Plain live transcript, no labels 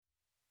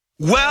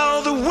Well,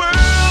 the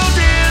world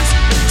is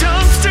a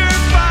dumpster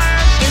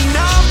fire, and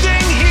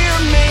nothing here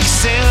makes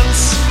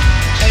sense.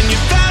 And you're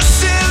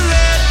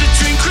led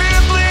between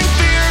crippling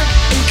fear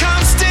and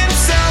constant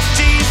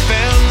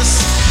self-defense.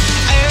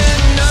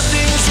 And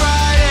nothing's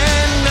right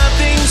and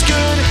nothing's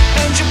good,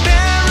 and you're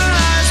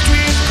paralyzed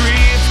with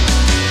grief.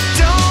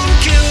 Don't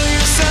kill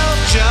yourself,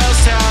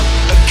 just have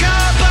a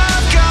cup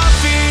of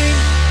coffee.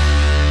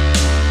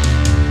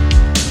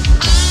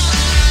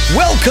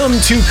 Welcome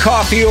to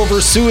Coffee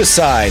Over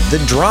Suicide, the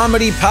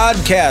dramedy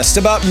podcast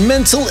about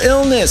mental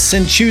illness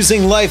and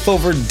choosing life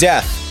over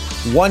death,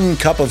 one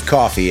cup of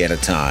coffee at a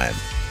time.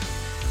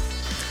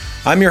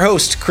 I'm your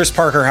host, Chris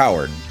Parker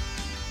Howard.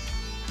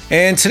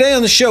 And today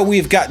on the show,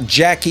 we've got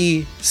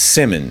Jackie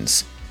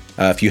Simmons.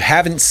 If you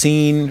haven't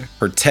seen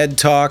her TED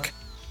Talk,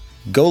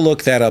 go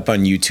look that up on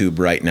YouTube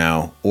right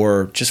now,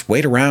 or just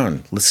wait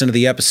around, listen to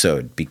the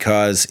episode,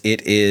 because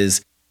it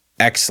is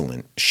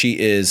excellent. She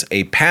is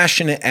a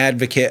passionate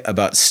advocate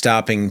about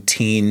stopping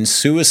teen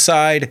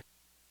suicide,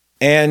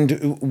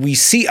 and we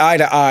see eye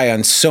to eye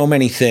on so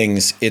many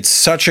things. It's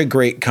such a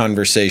great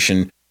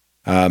conversation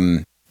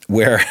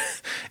where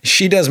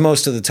she does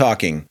most of the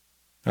talking,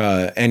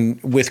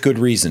 and with good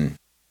reason.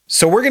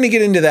 So we're going to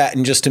get into that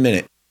in just a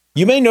minute.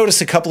 You may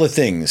notice a couple of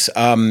things.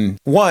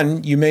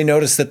 One, you may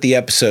notice that the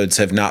episodes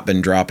have not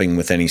been dropping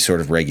with any sort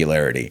of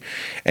regularity.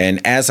 And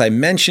as I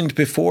mentioned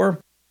before,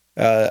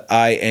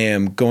 I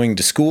am going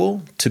to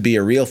school to be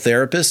a real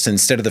therapist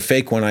instead of the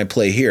fake one I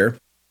play here.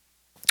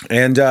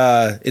 And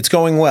it's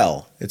going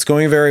well. It's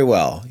going very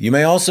well. You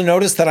may also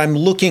notice that I'm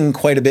looking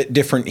quite a bit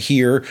different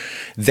here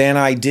than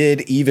I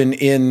did even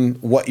in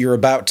what you're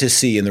about to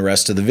see in the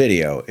rest of the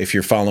video, if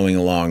you're following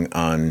along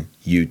on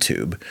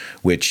YouTube,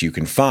 which you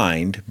can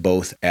find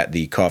both at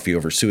the Coffee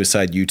Over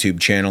Suicide YouTube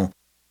channel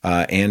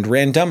and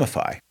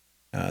Randomify,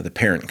 the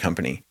parent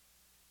company,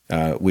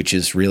 which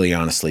is really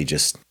honestly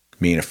just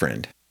me and a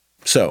friend.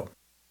 So,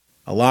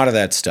 a lot of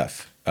that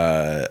stuff.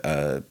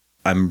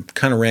 I'm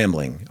kind of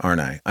rambling, aren't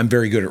I? I'm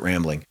very good at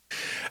rambling.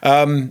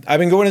 I've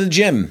been going to the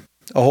gym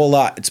a whole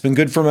lot. It's been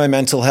good for my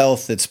mental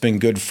health. It's been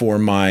good for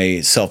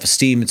my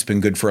self-esteem. It's been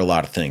good for a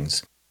lot of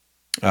things.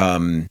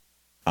 I'm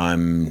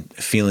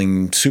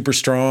feeling super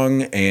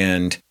strong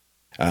and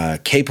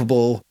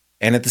capable.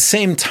 And at the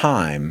same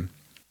time,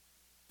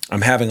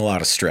 I'm having a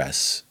lot of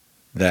stress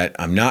that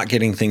I'm not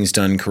getting things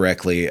done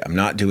correctly. I'm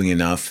not doing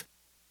enough.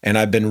 And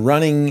I've been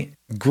running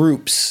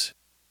groups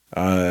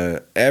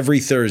every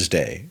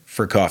Thursday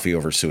for Coffee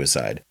Over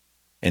Suicide.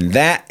 And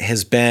that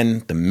has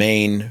been the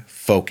main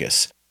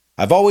focus.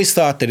 I've always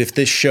thought that if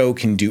this show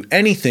can do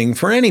anything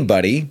for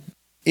anybody,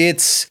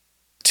 it's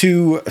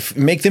to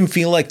make them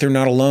feel like they're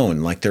not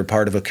alone, like they're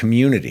part of a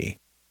community.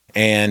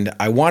 And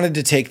I wanted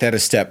to take that a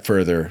step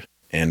further,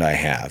 and I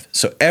have.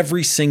 So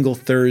every single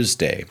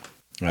Thursday,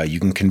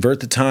 you can convert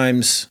the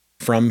times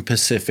from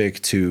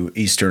Pacific to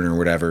Eastern or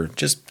whatever.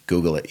 Just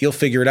Google it. You'll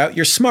figure it out.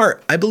 You're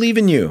smart. I believe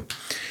in you.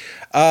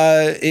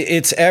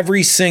 It's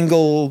every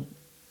single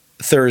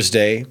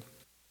Thursday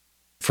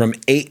from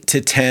 8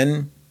 to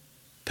 10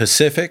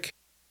 Pacific,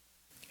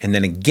 and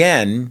then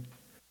again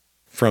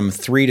from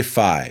 3 to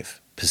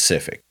 5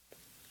 Pacific.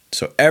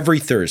 So every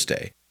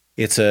Thursday.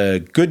 It's a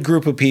good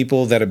group of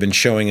people that have been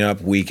showing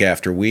up week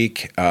after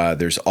week.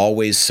 There's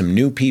always some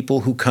new people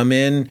who come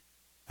in.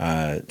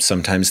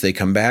 Sometimes they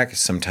come back,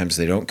 sometimes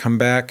they don't come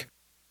back,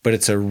 but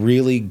it's a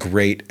really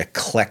great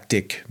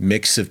eclectic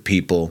mix of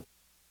people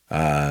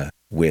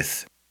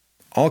with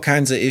all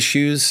kinds of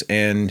issues,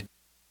 and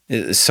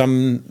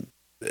some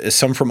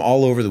from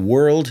all over the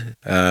world,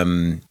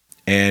 and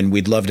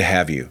we'd love to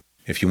have you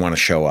if you want to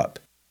show up.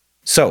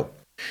 So,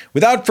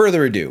 without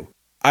further ado,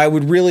 I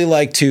would really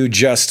like to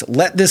just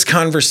let this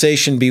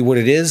conversation be what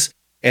it is,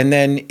 and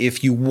then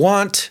if you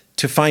want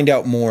to find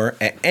out more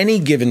at any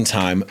given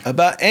time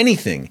about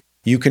anything,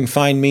 you can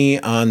find me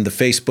on the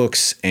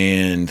Facebooks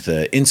and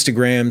the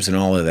Instagrams and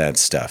all of that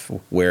stuff,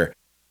 where,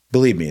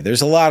 believe me,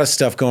 there's a lot of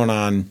stuff going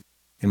on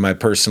in my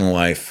personal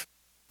life.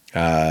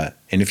 And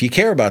if you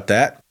care about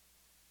that,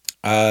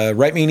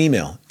 write me an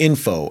email,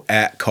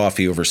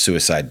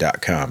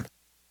 info@coffeeoversuicide.com.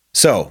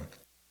 So,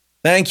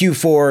 thank you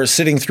for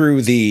sitting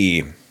through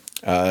the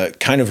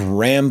kind of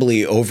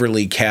rambly,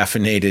 overly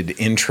caffeinated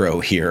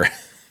intro here.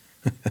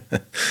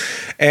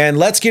 And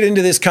let's get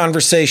into this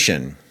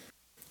conversation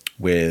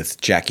with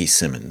Jackie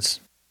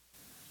Simmons.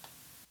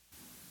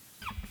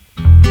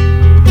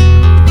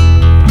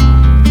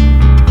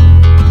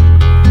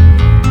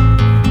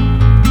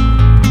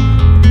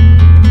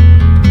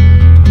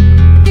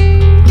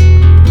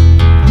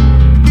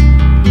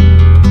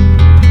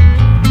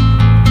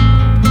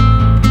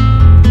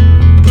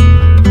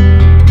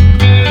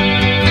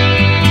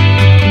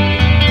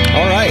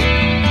 All right.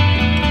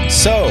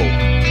 So,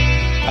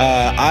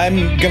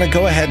 I'm going to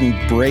go ahead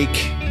and break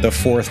the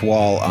fourth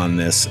wall on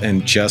this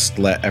and just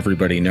let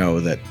everybody know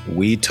that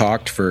we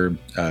talked for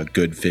a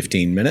good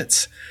 15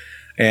 minutes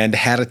and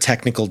had a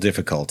technical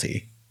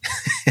difficulty.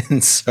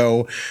 And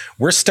so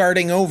we're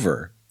starting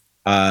over,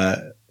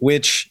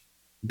 which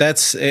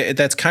that's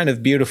kind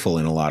of beautiful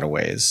in a lot of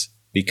ways,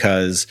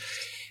 because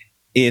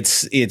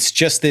It's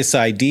just this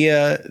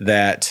idea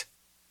that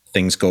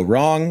things go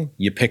wrong,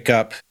 you pick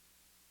up,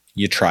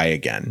 you try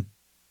again.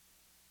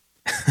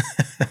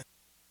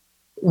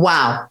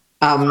 Wow.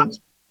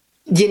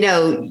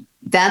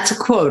 That's a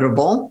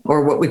quotable,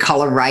 or what we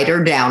call a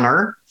writer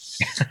downer.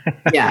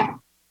 Yeah.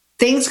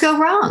 Things go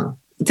wrong.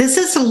 This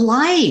is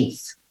life.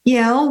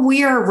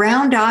 We are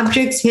round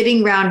objects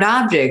hitting round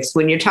objects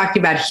when you're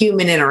talking about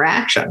human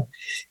interaction.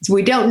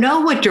 We don't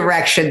know what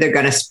direction they're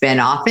going to spin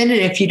off in. And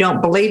if you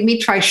don't believe me,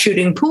 try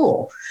shooting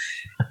pool.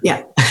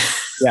 Yeah.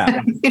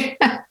 Yeah.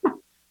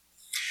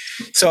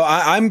 So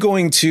I'm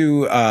going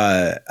to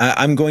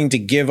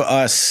give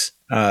us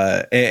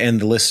and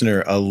the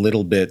listener a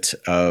little bit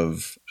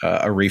of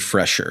a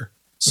refresher.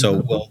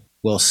 So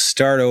we'll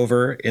start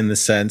over in the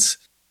sense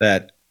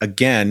that,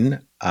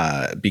 again,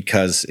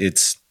 because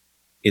it's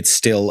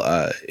still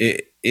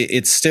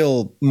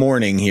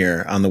morning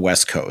here on the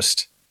West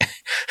Coast.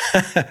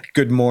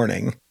 Good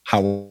morning.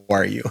 How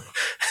are you?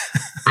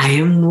 I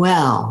am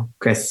well,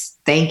 Chris.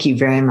 Thank you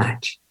very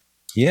much.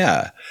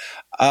 Yeah.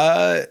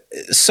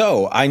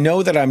 So I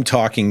know that I'm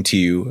talking to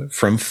you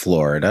from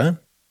Florida,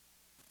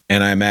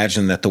 and I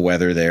imagine that the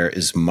weather there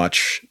is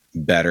much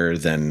better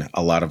than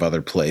a lot of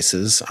other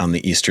places on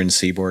the eastern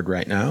seaboard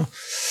right now.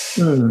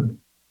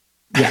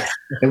 Yeah,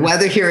 the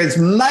weather here is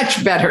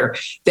much better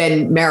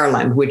than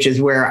Maryland, which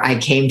is where I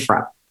came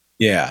from.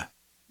 Yeah.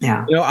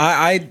 Yeah.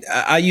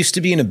 I used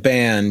to be in a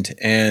band,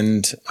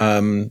 and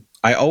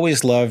I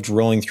always loved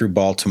rolling through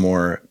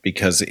Baltimore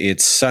because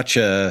it's such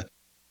a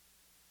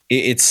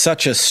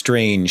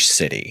strange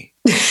city.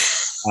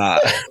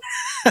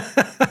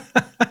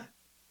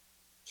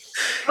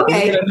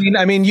 Okay.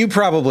 I mean, you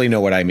probably know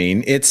what I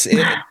mean.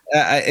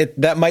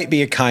 That might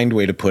be a kind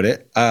way to put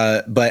it.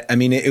 But I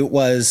mean,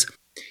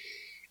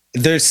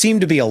 there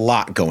seemed to be a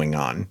lot going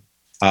on.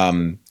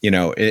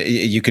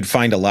 You could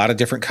find a lot of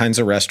different kinds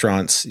of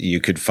restaurants. You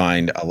could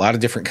find a lot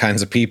of different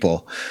kinds of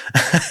people.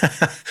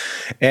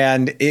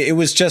 And it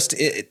was just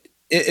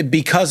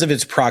because of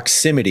its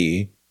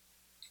proximity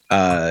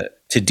to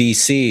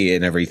DC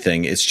and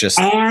everything. It's just.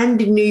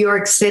 And New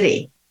York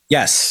City.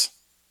 Yes.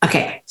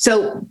 Okay.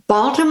 So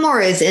Baltimore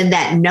is in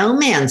that no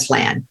man's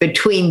land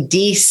between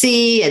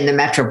DC and the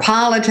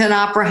Metropolitan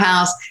Opera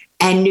House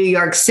and New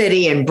York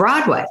City and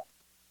Broadway.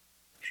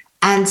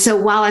 And so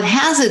while it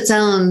has its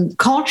own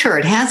culture,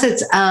 it has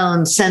its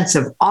own sense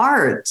of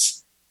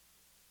arts,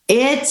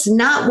 it's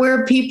not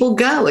where people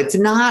go. It's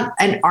not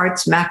an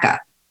arts mecca.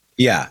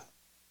 Yeah.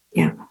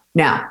 Yeah.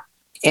 Now,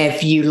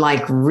 if you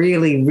like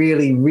really,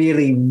 really,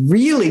 really,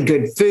 really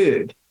good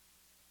food,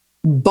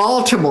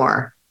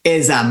 Baltimore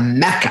is a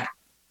mecca.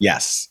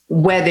 Yes.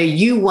 Whether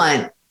you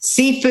want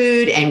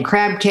seafood and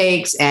crab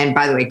cakes, and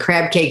by the way,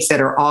 crab cakes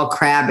that are all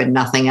crab and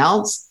nothing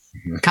else,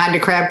 kind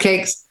of crab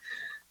cakes,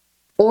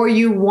 or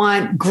you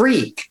want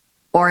Greek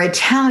or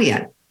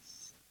Italian.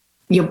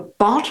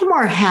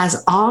 Baltimore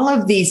has all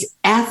of these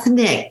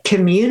ethnic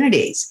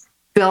communities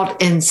built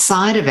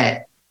inside of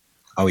it.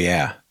 Oh,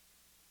 yeah.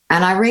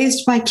 And I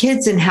raised my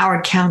kids in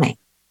Howard County.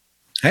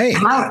 Hey.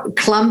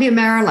 Columbia,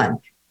 Maryland.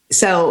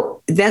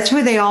 So that's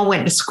where they all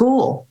went to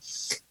school.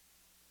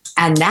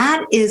 And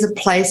that is a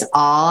place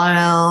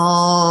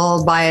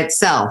all by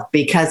itself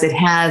because it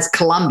has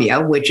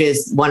Columbia, which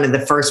is one of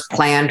the first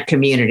planned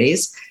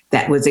communities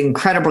that was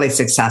incredibly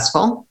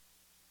successful.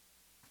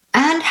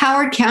 And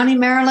Howard County,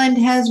 Maryland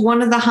has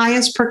one of the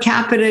highest per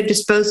capita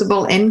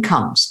disposable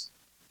incomes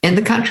in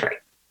the country.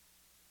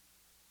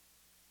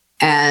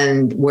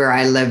 And where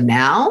I live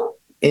now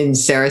in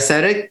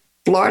Sarasota,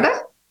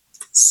 Florida,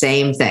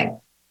 same thing.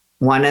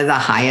 One of the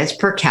highest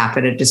per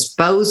capita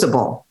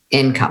disposable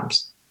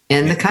incomes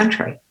in the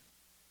country.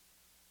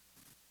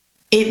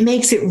 It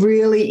makes it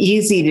really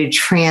easy to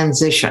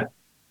transition.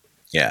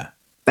 Yeah.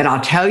 But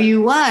I'll tell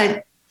you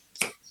what,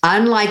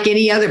 unlike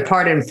any other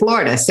part in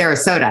Florida,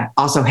 Sarasota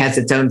also has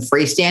its own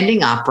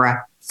freestanding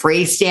opera,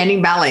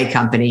 freestanding ballet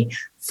company,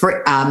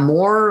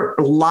 more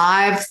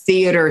live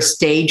theater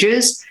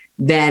stages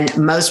than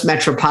most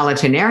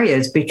metropolitan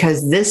areas,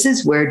 because this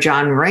is where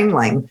John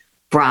Ringling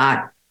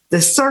brought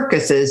the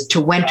circuses to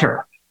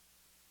winter.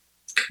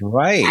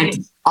 Right.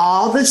 And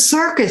all the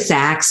circus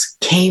acts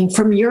came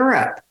from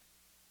Europe.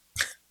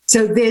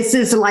 So this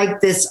is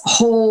like this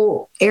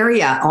whole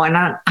area. Oh, and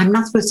I'm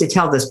not supposed to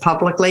tell this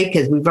publicly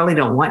because we really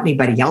don't want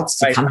anybody else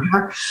to come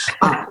here.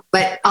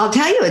 But I'll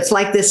tell you, it's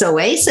like this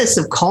oasis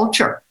of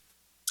culture.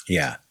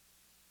 Yeah.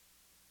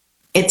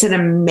 It's an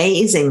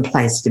amazing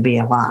place to be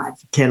alive,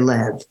 to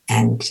live,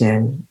 and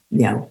to,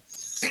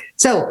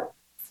 So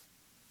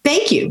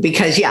thank you,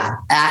 because,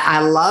 I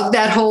love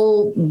that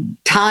whole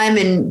time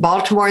in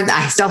Baltimore.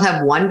 I still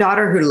have one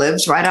daughter who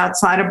lives right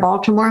outside of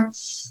Baltimore.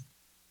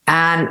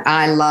 And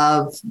I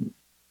love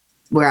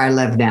where I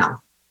live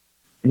now,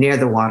 near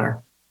the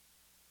water.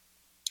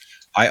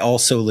 I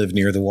also live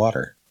near the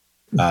water.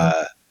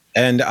 Mm-hmm.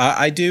 And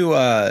I do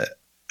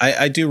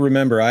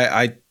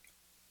remember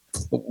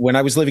when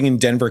I was living in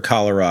Denver,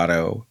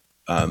 Colorado,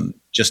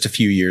 just a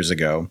few years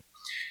ago,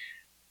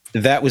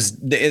 it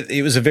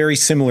was a very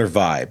similar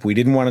vibe. We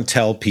didn't want to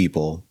tell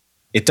people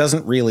It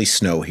doesn't really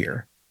snow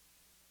here.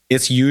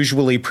 It's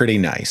usually pretty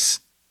nice.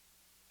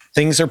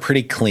 Things are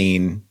pretty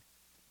clean.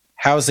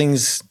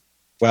 Housing's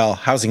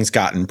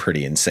gotten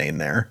pretty insane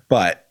there,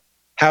 but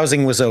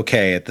housing was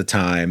okay at the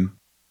time.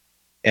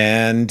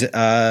 And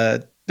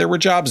there were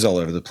jobs all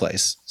over the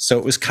place. So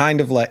it was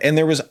kind of like, and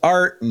there was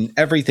art and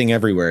everything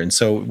everywhere. And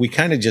so we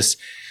kind of just,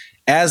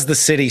 as the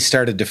city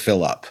started to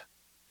fill up,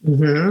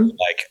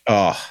 like,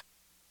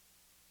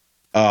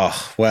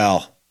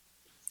 well.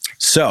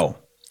 So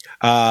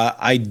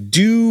I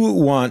do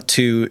want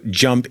to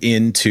jump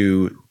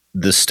into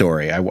the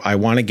story. I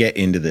want to get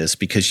into this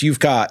because you've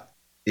got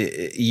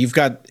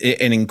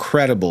an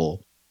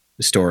incredible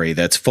story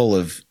that's full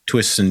of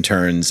twists and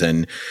turns,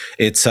 and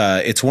it's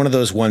one of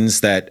those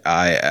ones that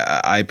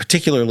I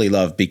particularly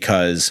love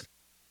because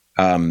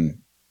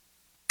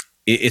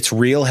it's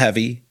real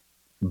heavy,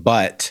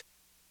 but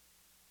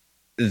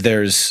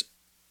there's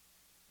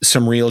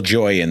some real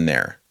joy in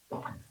there,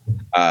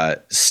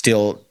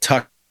 still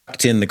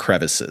tucked in the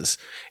crevices,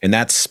 and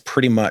that's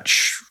pretty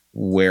much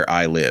where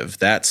I live.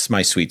 That's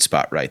my sweet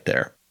spot right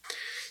there.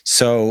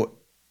 So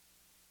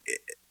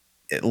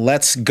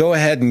let's go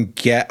ahead and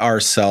get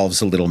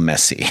ourselves a little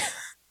messy.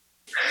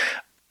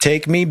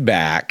 Take me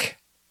back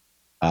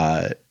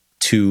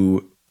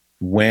to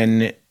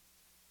when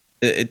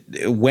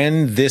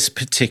this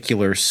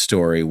particular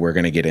story we're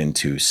going to get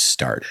into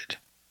started.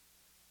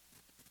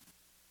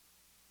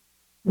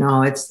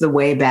 No, it's the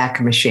Wayback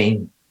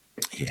Machine.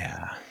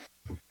 Yeah.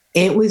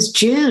 It was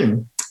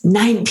June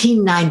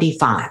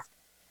 1995.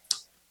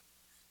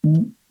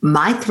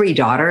 My three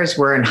daughters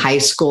were in high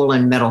school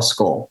and middle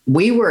school.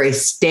 We were a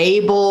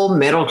stable,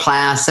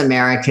 middle-class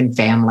American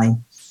family.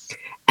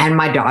 And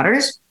my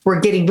daughters were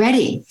getting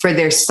ready for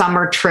their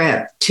summer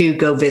trip to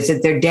go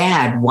visit their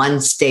dad one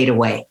state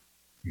away.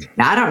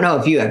 Now, I don't know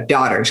if you have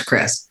daughters,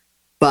 Chris,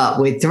 but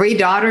with three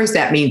daughters,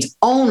 that means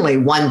only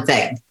one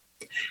thing: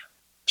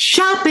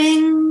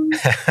 shopping.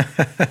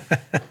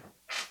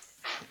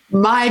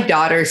 My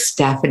daughter,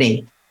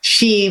 Stephanie,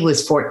 she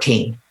was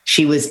 14.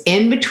 She was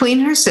in between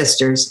her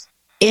sisters,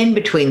 in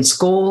between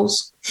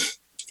schools,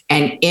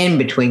 and in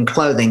between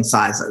clothing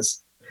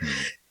sizes.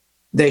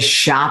 The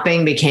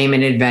shopping became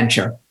an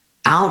adventure.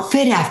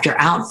 Outfit after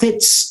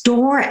outfit,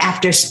 store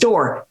after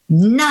store,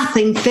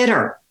 nothing fit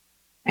her.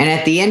 And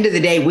at the end of the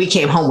day, we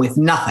came home with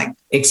nothing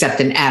except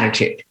an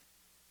attitude.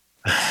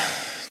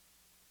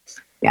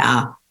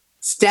 Yeah.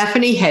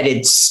 Stephanie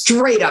headed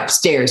straight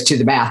upstairs to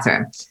the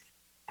bathroom,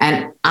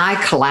 and I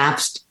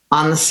collapsed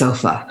on the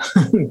sofa,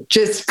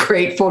 just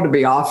grateful to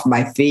be off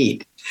my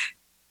feet.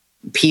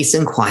 Peace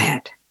and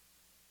quiet.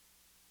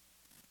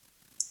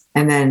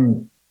 And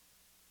then,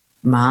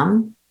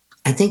 Mom,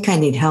 I think I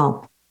need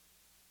help.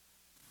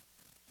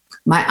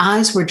 My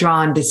eyes were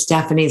drawn to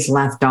Stephanie's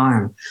left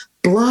arm.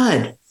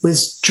 Blood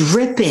was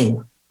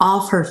dripping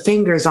off her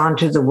fingers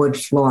onto the wood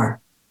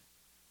floor.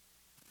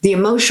 The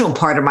emotional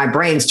part of my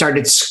brain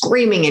started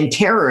screaming in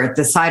terror at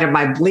the sight of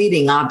my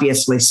bleeding,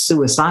 obviously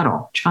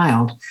suicidal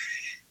child.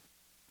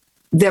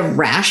 The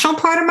rational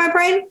part of my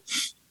brain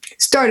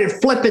started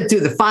flipping through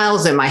the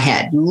files in my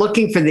head,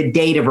 looking for the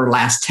date of her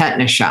last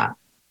tetanus shot.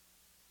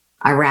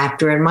 I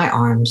wrapped her in my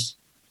arms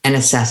and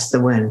assessed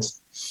the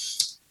wounds.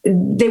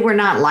 They were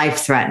not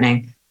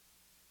life-threatening.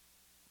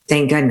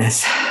 Thank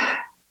goodness.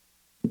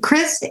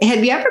 Chris,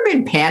 have you ever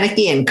been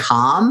panicky and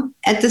calm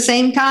at the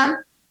same time?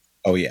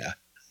 Oh, yeah.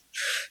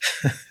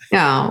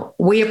 No,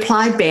 we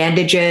applied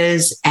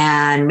bandages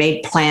and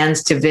made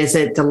plans to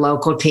visit the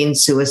local teen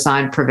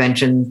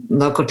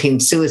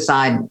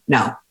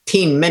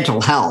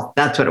mental health.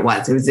 That's what it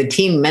was. It was a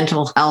teen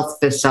mental health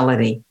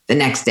facility the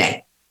next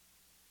day.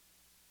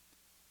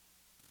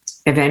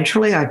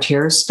 Eventually, our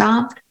tears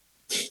stopped.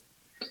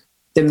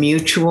 The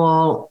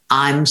mutual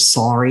I'm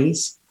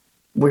sorries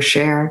were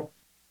shared,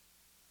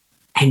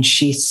 and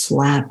she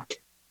slept.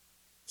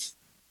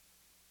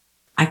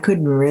 I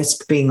couldn't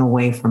risk being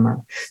away from her.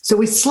 So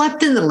we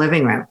slept in the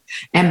living room,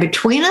 and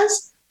between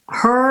us,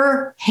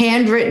 her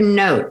handwritten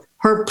note,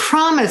 her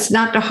promise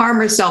not to harm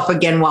herself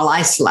again while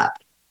I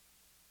slept.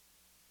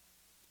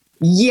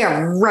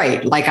 Yeah,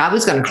 right. Like I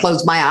was going to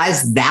close my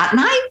eyes that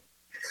night?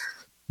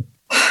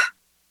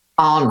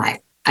 All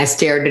night, I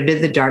stared into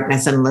the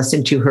darkness and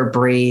listened to her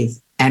breathe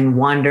and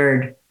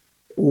wondered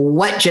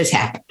what just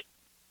happened.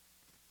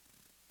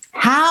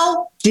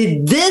 How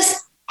did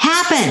this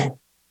happen?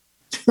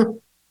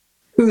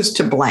 Who's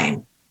to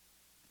blame?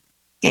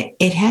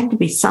 It had to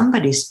be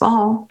somebody's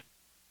fault,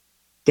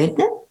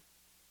 didn't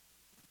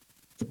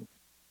it?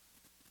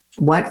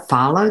 What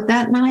followed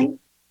that night?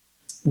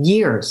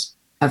 Years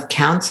of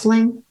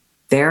counseling,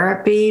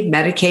 therapy,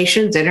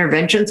 medications,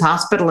 interventions,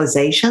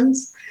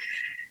 hospitalizations,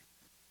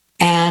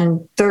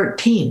 and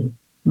 13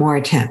 more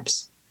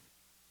attempts.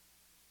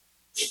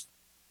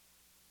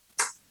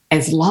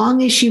 As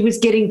long as she was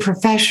getting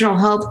professional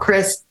help,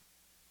 Chris,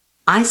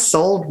 I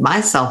sold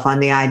myself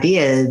on the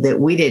idea that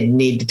we didn't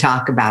need to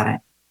talk about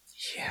it.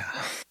 Yeah.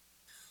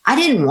 I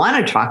didn't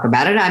want to talk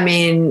about it. I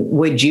mean,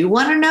 would you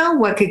want to know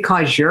what could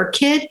cause your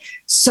kid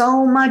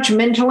so much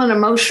mental and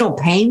emotional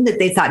pain that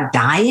they thought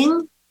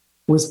dying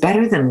was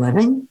better than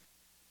living?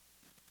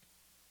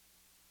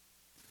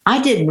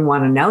 I didn't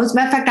want to know. As a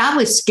matter of fact, I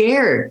was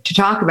scared to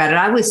talk about it.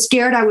 I was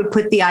scared I would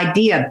put the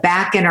idea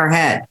back in her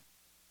head.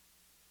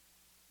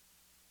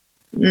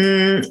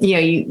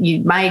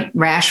 You might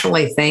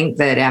rationally think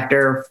that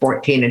after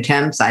 14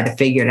 attempts, I'd have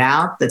figured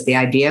out that the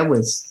idea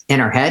was in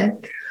her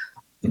head.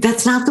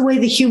 That's not the way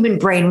the human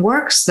brain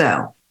works,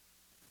 though.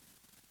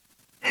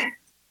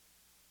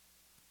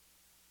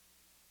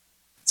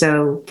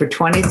 So for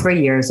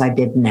 23 years, I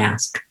didn't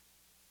ask.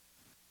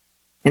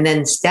 And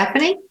then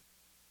Stephanie,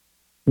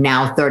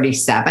 now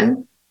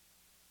 37,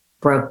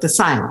 broke the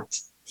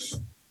silence.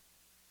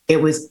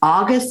 It was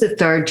August the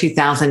 3rd,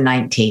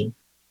 2019.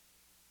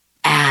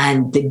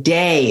 And the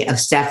day of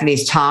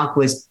Stephanie's talk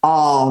was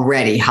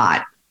already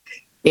hot.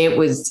 It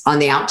was on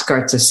the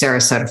outskirts of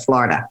Sarasota,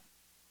 Florida.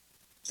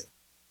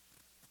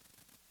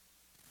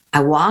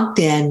 I walked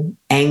in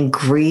and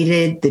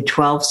greeted the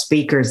 12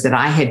 speakers that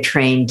I had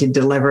trained to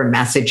deliver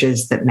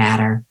messages that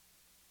matter.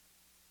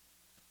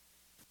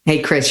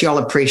 Hey, Chris, you'll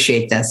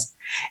appreciate this.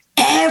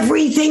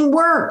 Everything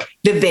worked.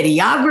 The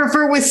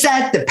videographer was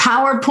set, the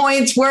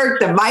PowerPoints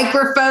worked, the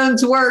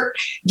microphones worked.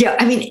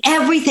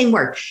 Everything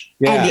worked.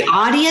 Yeah. And the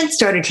audience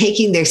started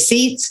taking their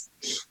seats.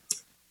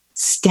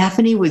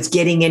 Stephanie was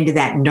getting into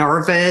that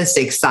nervous,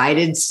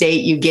 excited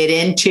state you get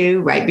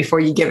into right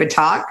before you give a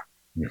talk.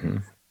 Mm-hmm.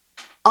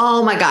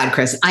 Oh my God,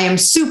 Chris, I am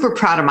super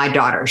proud of my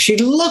daughter. She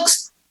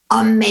looks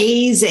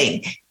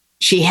amazing.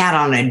 She had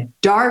on a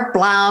dark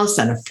blouse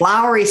and a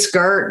flowery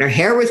skirt, and her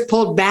hair was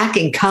pulled back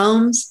in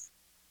combs.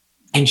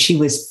 And she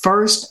was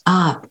first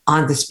up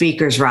on the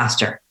speaker's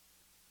roster.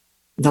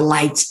 The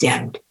lights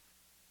dimmed.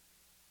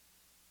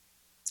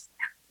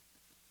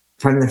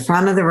 From the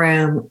front of the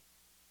room,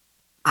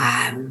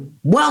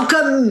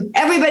 welcome,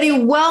 everybody,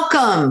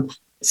 welcome,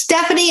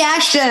 Stephanie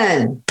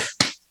Ashton.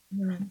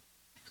 Mm-hmm.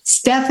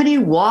 Stephanie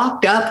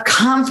walked up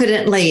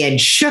confidently and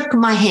shook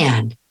my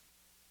hand.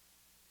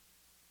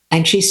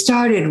 And she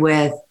started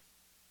with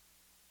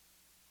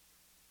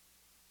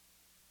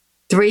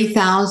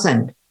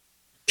 3,000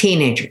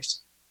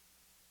 teenagers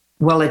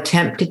will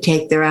attempt to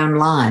take their own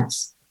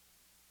lives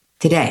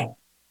today.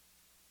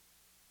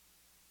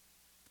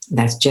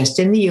 That's just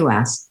in the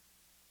US.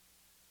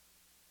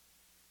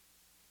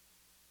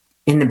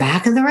 In the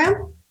back of the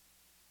room,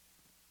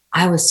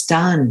 I was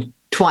stunned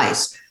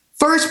twice.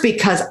 First,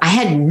 because I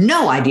had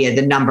no idea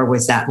the number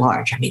was that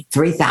large.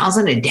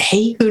 3,000 a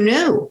day? Who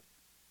knew?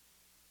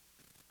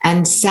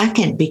 And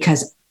second,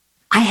 because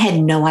I had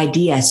no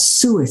idea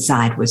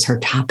suicide was her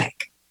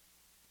topic.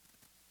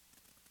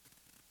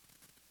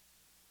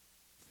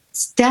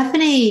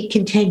 Stephanie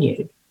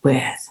continued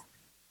with,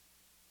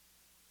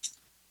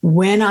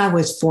 when I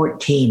was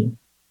 14,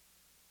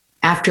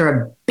 after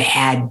a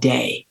bad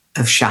day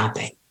of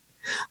shopping,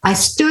 I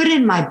stood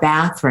in my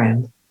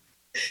bathroom.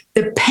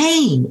 The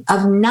pain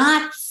of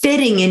not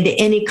fitting into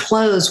any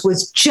clothes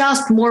was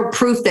just more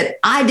proof that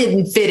I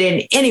didn't fit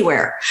in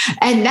anywhere.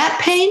 And that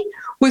pain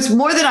was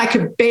more than I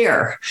could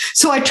bear.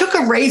 So I took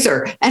a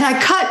razor and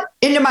I cut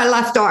into my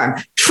left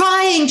arm,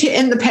 trying to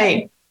end the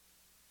pain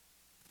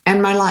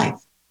and my life.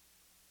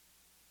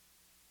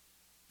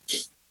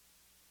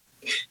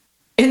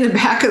 In the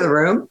back of the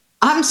room,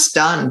 I'm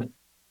stunned.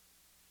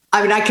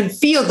 I can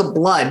feel the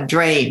blood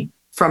drain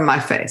from my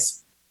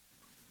face.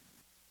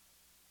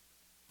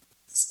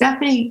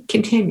 Stephanie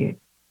continued.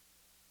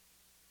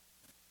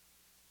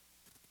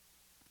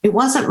 It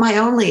wasn't my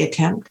only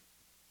attempt.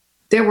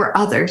 There were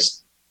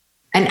others.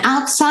 And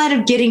outside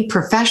of getting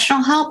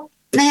professional help,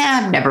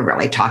 I've never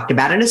really talked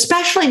about it,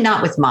 especially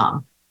not with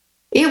Mom.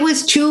 It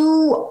was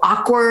too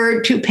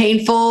awkward, too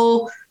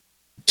painful,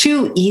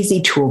 too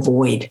easy to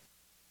avoid.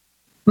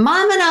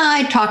 Mom and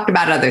I talked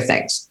about other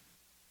things.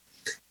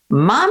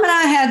 Mom and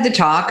I had the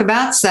talk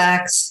about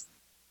sex.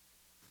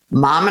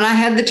 Mom and I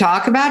had the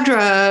talk about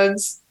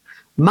drugs.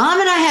 Mom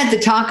and I had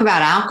the talk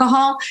about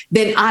alcohol.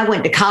 Then I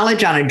went to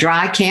college on a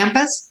dry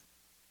campus.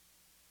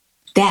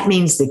 That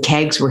means the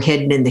kegs were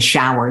hidden in the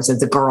showers of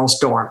the girls'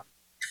 dorm.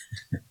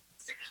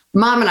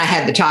 Mom and I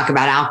had to talk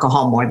about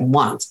alcohol more than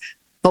once,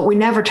 but we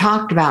never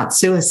talked about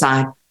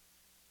suicide.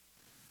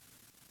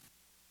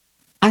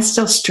 I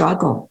still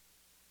struggle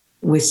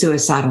with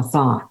suicidal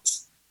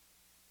thoughts.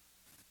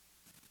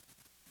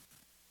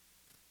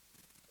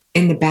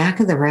 In the back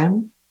of the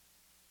room,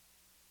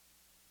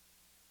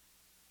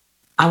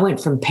 I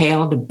went from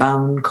pale to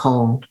bone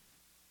cold.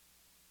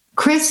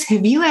 Chris,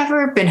 have you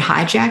ever been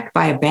hijacked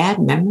by a bad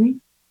memory?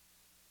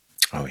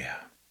 Oh, yeah.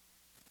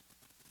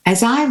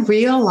 As I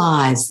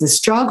realized the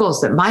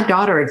struggles that my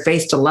daughter had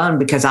faced alone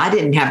because I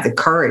didn't have the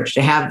courage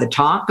to have the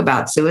talk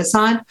about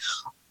suicide,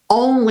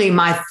 only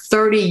my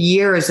 30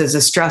 years as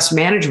a stress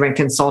management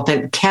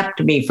consultant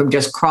kept me from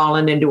just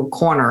crawling into a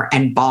corner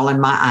and bawling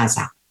my eyes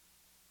out.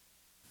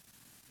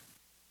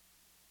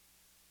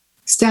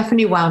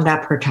 Stephanie wound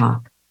up her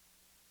talk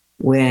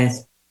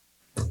with,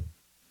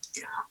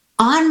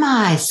 on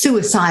my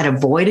suicide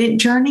avoidant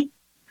journey,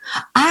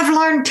 I've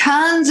learned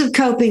tons of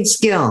coping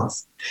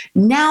skills.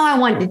 Now I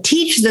want to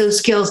teach those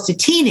skills to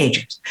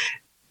teenagers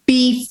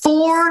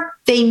before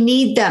they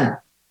need them.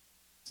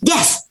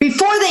 Yes,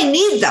 before they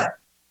need them.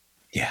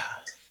 Yeah.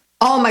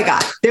 Oh my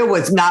God, there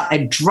was not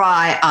a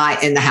dry eye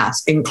in the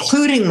house,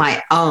 including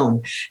my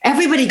own.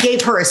 Everybody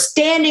gave her a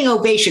standing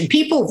ovation.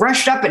 People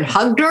rushed up and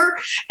hugged her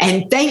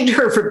and thanked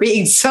her for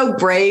being so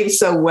brave,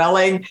 so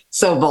willing,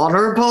 so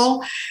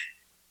vulnerable.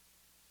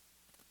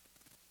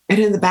 And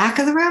in the back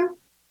of the room,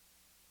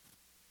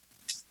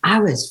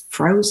 I was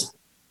frozen,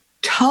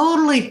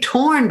 totally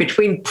torn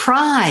between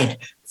pride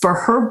for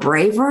her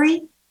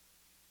bravery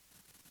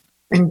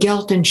and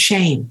guilt and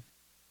shame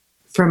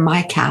for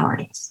my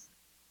cowardice.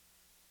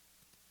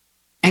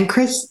 And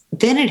Chris,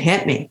 then it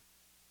hit me.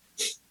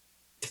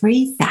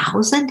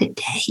 3,000 a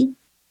day?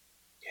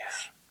 Yeah.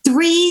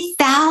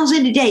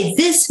 3,000 a day.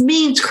 This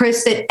means,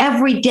 Chris, that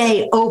every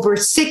day over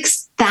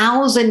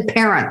 6,000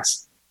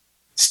 parents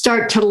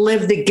start to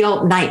live the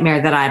guilt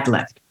nightmare that I've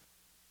lived.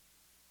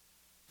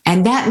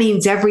 And that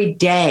means every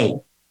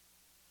day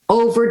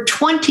over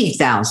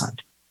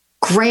 20,000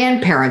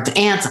 grandparents,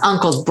 aunts,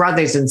 uncles,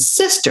 brothers, and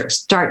sisters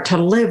start to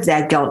live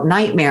that guilt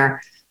nightmare.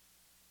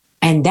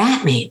 And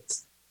that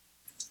means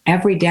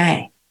every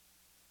day,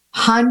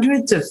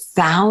 hundreds of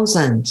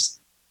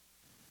thousands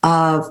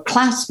of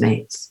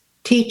classmates,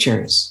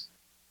 teachers,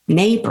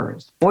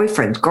 neighbors,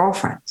 boyfriends,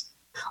 girlfriends,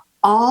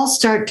 all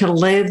start to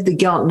live the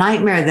guilt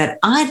nightmare that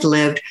I'd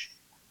lived,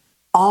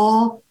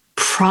 all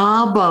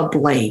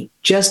probably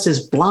just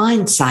as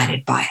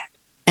blindsided by it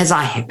as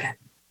I had been.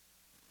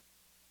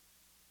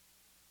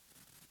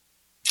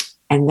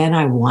 And then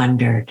I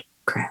wondered,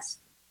 Chris,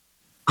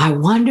 I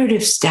wondered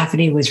if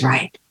Stephanie was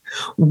right.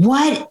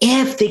 What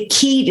if the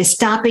key to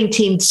stopping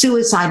teen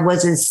suicide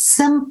was as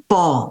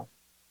simple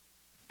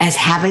as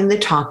having the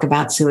talk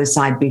about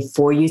suicide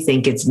before you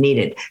think it's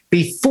needed,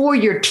 before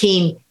your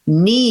teen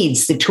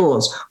needs the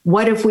tools?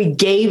 What if we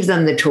gave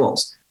them the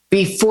tools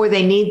before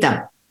they need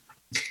them?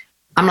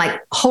 I'm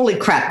like, holy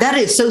crap, that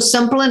is so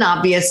simple and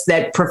obvious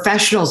that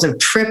professionals have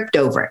tripped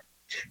over it.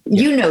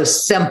 You know,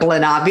 simple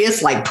and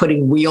obvious, like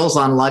putting wheels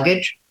on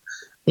luggage.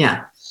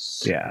 Yeah.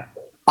 Yeah.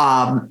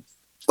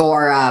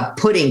 Or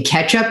putting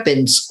ketchup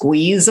in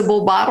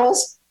squeezable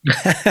bottles.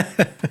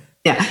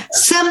 Yeah,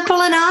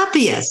 simple and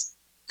obvious.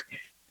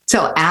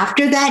 So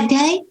after that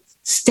day,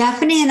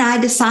 Stephanie and I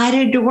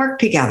decided to work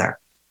together.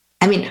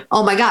 I mean,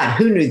 oh my God,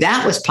 who knew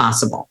that was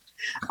possible?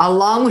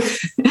 Along with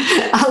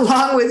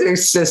her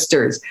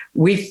sisters,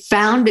 we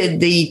founded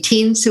the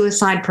Teen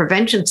Suicide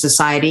Prevention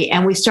Society,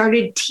 and we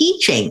started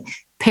teaching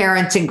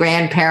parents and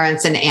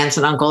grandparents and aunts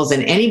and uncles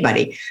and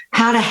anybody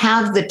how to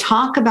have the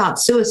talk about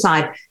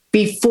suicide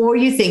before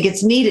you think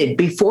it's needed,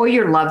 before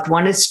your loved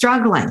one is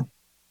struggling.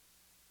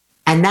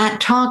 And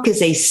that talk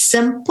is a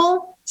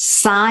simple,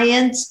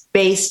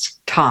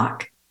 science-based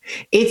talk.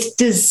 It's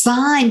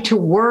designed to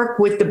work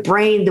with the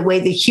brain the way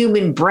the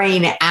human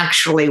brain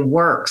actually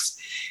works.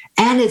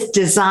 And it's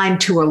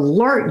designed to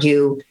alert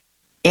you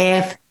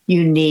if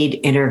you need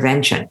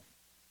intervention.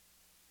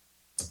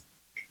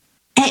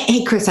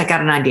 Hey, Chris, I got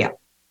an idea.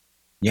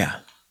 Yeah.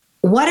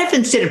 What if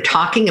instead of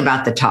talking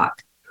about the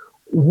talk,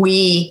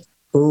 we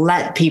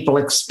let people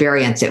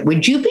experience it?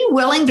 Would you be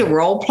willing to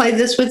role play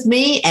this with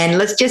me? And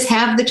let's just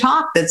have the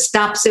talk that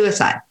stops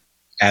suicide.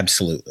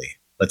 Absolutely.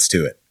 Let's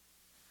do it.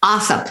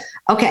 Awesome.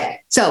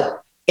 Okay. So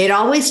it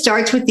always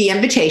starts with the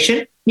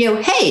invitation. You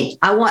know, hey,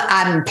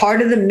 I'm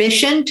part of the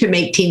mission to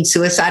make teen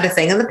suicide a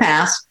thing of the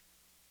past.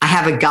 I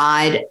have a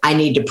guide I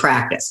need to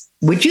practice.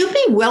 Would you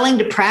be willing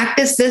to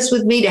practice this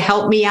with me to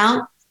help me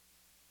out?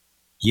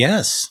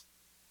 Yes.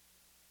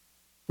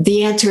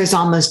 The answer is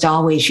almost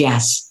always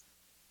yes.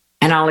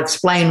 And I'll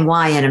explain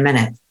why in a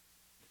minute.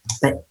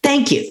 But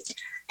thank you.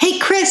 Hey,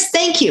 Chris,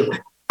 thank you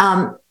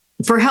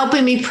for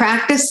helping me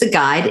practice the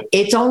guide.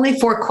 It's only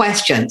 4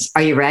 questions.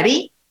 Are you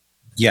ready?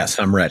 Yes,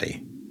 I'm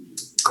ready.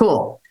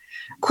 Cool.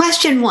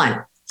 Question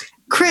 1.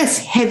 Chris,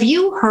 have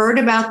you heard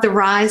about the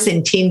rise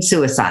in teen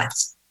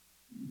suicides?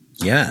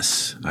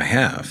 Yes, I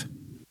have.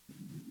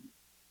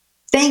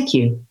 Thank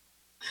you.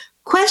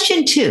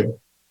 Question 2.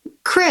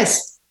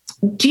 Chris,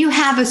 do you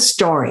have a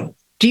story?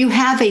 Do you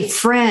have a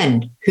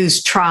friend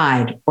who's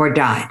tried or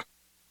died?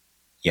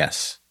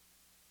 Yes.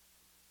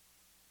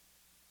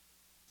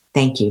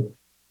 Thank you.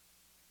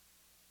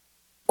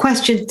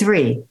 Question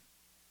 3.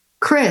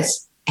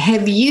 Chris,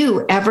 have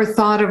you ever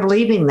thought of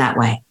leaving that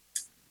way?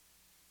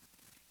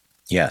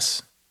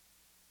 Yes.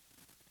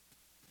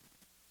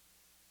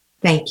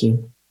 Thank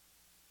you.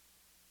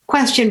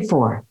 Question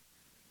 4.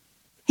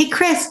 Hey,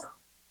 Chris,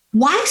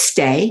 why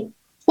stay?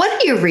 What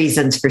are your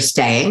reasons for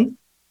staying?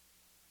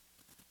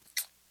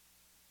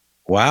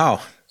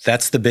 Wow,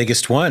 that's the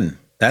biggest one.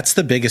 That's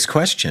the biggest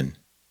question.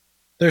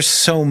 There's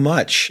so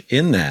much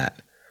in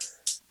that.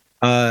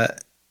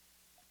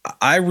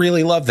 I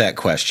really love that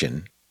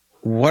question.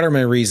 What are my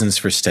reasons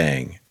for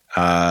staying?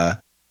 I'll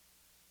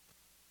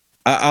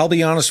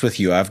be honest with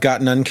you. I've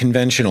got an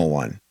unconventional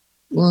one.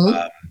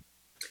 Mm-hmm.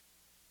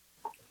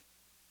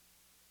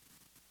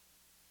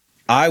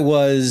 I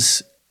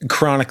was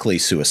chronically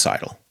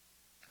suicidal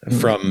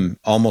from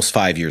almost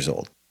 5 years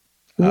old.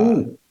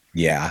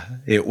 Yeah,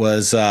 it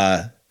was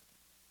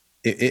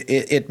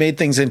it made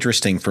things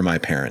interesting for my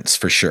parents,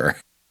 for sure.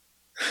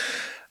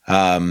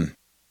 I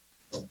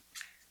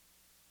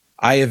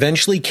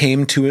eventually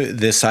came to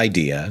this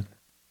idea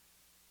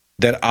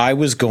that I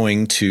was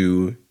going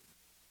to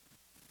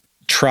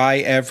try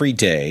every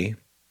day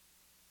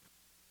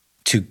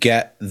to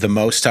get the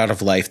most out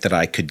of life that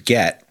I could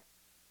get,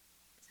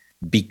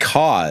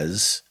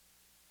 because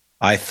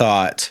I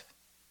thought,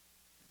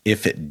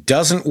 if it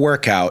doesn't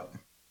work out,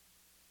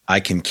 I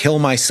can kill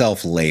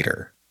myself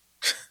later.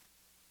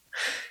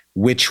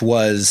 Which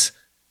was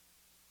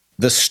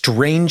the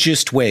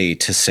strangest way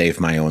to save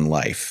my own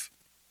life,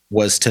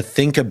 was to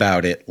think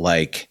about it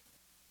like,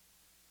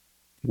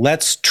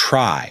 let's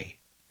try.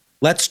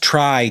 Let's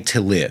try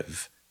to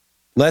live.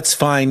 Let's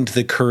find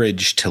the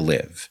courage to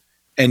live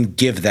and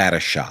give that a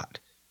shot.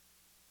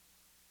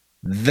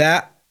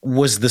 That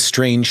was the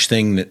strange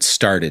thing that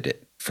started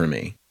it for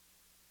me.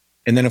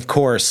 And then, of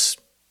course,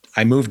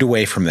 I moved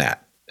away from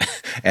that,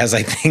 as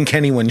I think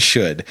anyone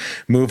should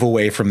move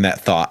away from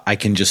that thought. I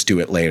can just do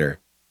it later.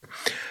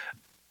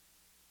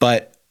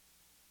 But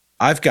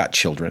I've got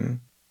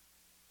children.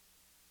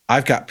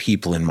 I've got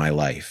people in my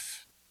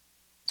life.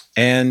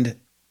 And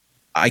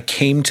I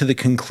came to the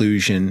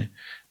conclusion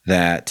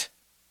that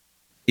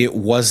it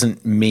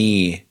wasn't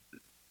me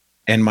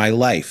and my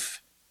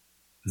life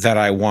that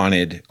I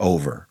wanted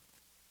over.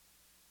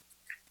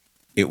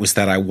 It was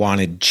that I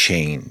wanted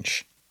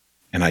change,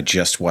 and I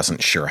just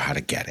wasn't sure how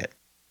to get it.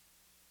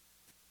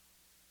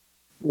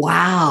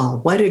 Wow,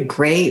 what a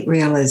great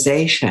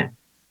realization.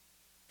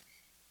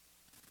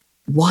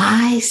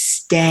 Why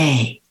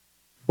stay?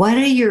 What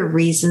are your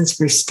reasons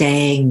for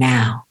staying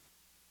now?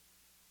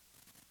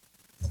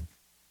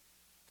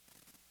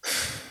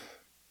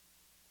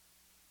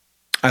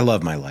 I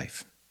love my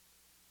life.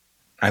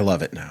 I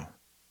love it now.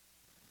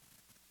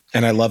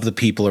 And I love the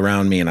people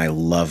around me, and I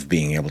love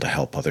being able to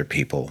help other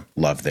people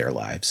love their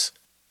lives.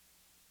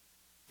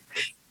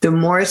 The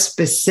more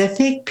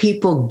specific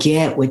people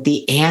get with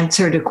the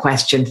answer to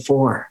question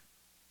 4,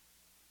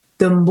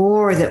 the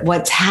more that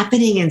what's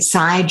happening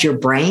inside your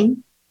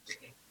brain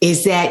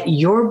is that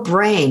your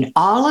brain,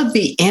 all of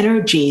the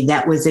energy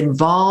that was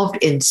involved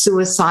in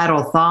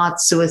suicidal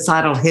thoughts,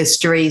 suicidal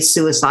history,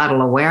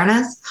 suicidal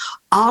awareness,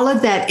 all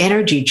of that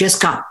energy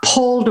just got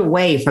pulled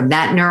away from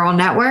that neural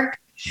network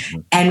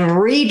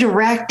and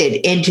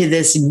redirected into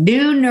this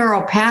new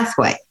neural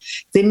pathway.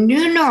 The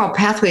new neural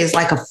pathway is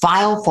like a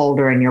file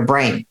folder in your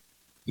brain.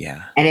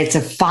 Yeah. And it's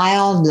a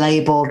file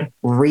labeled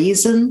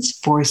reasons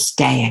for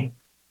staying.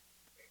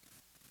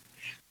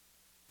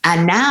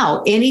 And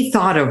now any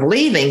thought of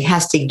leaving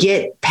has to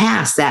get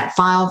past that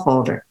file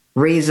folder,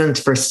 reasons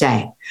for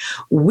staying.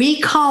 We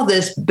call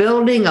this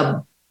building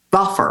a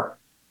buffer,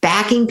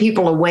 backing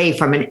people away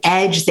from an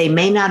edge they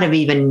may not have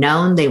even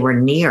known they were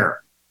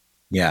near.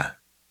 Yeah.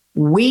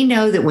 We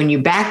know that when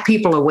you back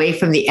people away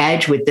from the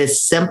edge with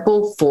this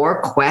simple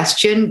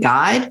 4-question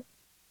guide,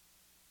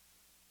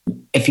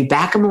 if you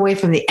back them away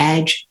from the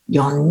edge,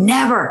 you'll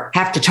never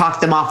have to talk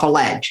them off a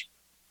ledge.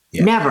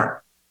 Yeah.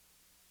 Never.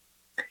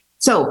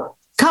 So,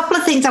 a couple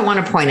of things I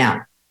want to point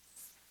out.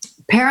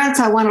 Parents,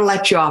 I want to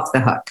let you off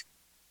the hook.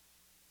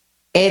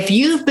 If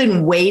you've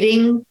been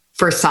waiting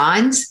for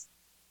signs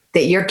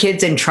that your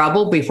kid's in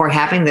trouble before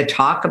having the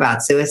talk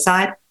about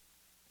suicide,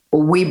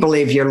 we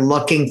believe you're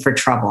looking for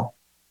trouble.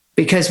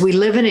 Because we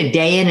live in a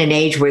day and an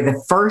age where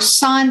the first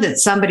sign that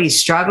somebody's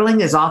struggling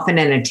is often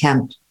an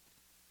attempt,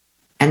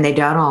 and they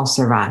don't all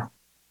survive.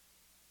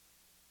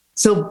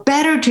 So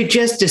better to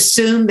just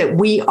assume that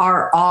we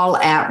are all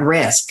at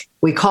risk.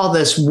 We call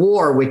this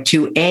war with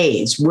 2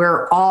 A's.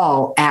 We're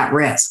all at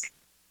risk.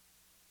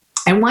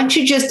 And once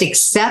you just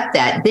accept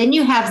that, then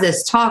you have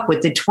this talk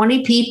with the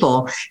 20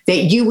 people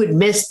that you would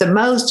miss the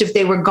most if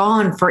they were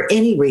gone for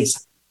any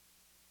reason.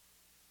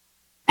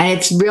 And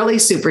it's really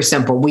super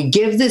simple. We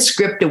give the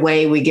script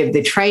away. We give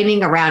the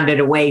training around it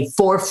away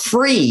for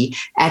free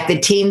at the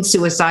Teen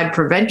Suicide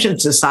Prevention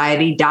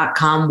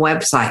Society.com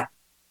website.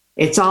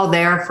 It's all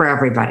there for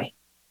everybody.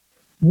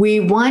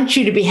 We want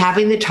you to be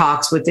having the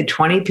talks with the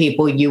 20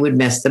 people you would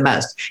miss the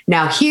most.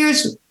 Now,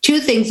 here's 2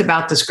 things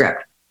about the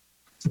script.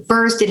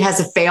 First, it has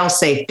a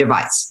fail-safe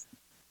device.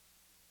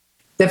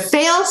 The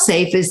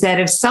fail-safe is that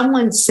if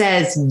someone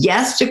says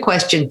yes to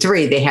question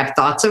 3, they have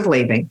thoughts of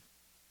leaving,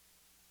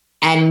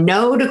 and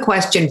no to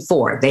question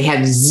 4, they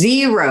have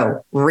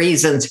 0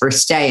 reasons for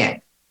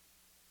staying.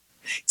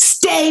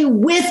 Stay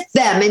with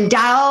them and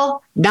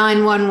dial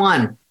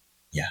 911.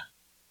 Yeah.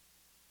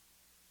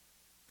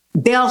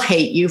 They'll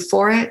hate you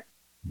for it.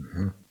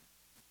 Mm-hmm.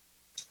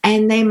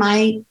 And they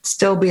might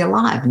still be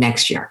alive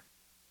next year.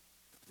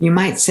 You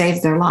might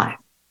save their life.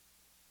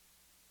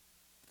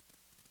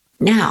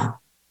 Now,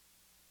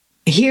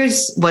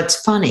 here's what's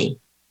funny.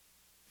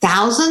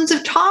 Thousands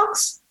of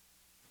talks.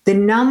 The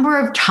number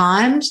of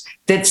times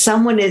that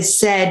someone has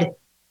said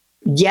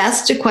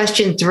yes to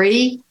question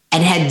 3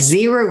 and had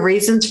 0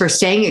 reasons for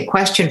staying at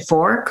question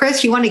 4.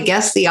 Chris, you want to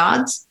guess the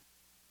odds?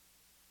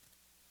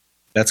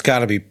 That's got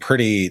to be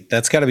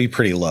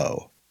pretty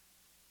low.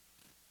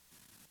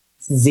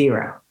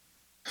 0.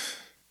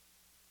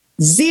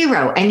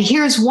 Zero. And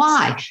here's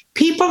why.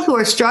 People who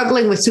are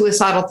struggling with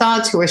suicidal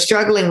thoughts, who are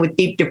struggling with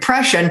deep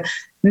depression,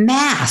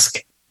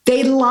 mask.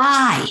 They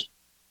lie.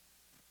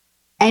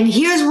 And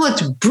here's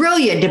what's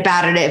brilliant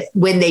about it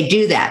when they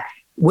do that.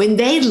 When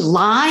they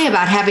lie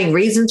about having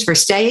reasons for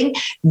staying,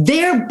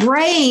 their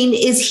brain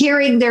is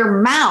hearing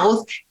their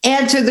mouth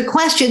answer the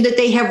question that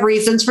they have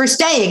reasons for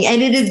staying.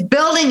 And it is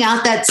building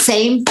out that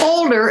same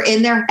folder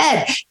in their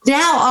head.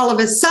 Now, all of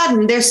a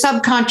sudden, their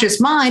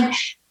subconscious mind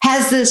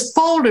has this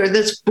folder,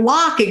 this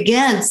block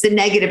against the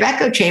negative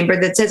echo chamber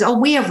that says, oh,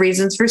 we have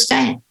reasons for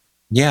staying.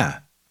 Yeah.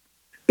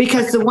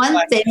 Because the one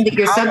thing that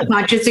your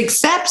subconscious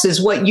accepts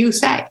is what you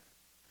say.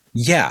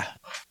 Yeah,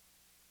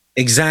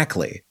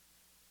 exactly.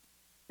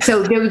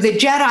 So there was a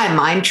Jedi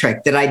mind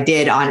trick that I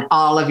did on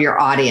all of your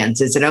audience.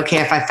 Is it okay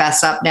if I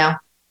fess up now?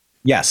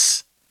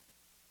 Yes.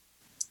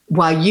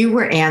 While you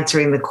were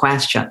answering the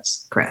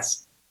questions,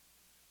 Chris,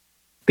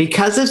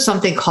 because of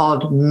something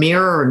called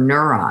mirror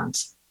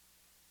neurons,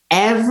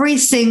 every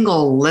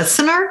single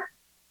listener,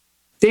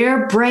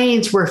 their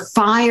brains were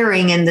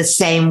firing in the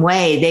same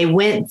way. They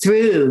went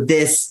through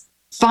this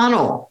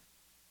funnel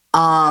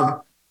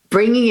of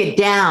bringing it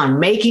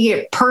down, making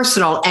it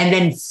personal, and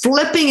then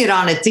flipping it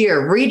on its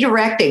ear,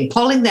 redirecting,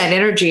 pulling that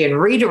energy and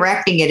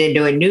redirecting it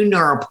into a new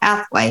neural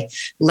pathway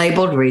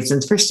labeled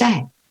reasons for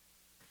staying.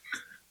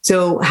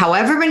 So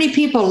however many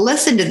people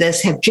listen to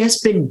this have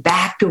just been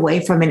backed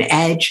away from an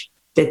edge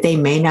that they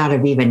may not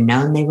have even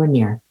known they were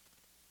near.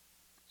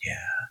 Yeah.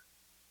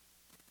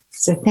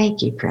 So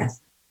thank you, Chris.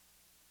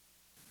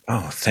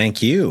 Oh,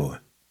 thank you.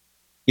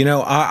 You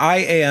know, I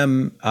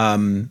am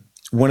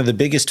one of the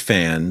biggest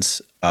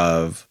fans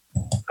of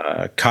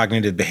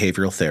cognitive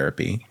behavioral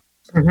therapy.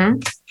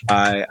 Mm-hmm.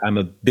 I'm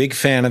a big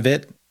fan of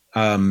it.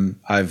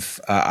 I've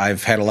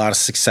had a lot of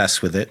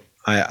success with it.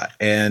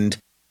 And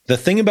the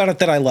thing about it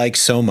that I like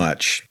so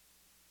much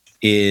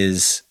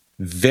is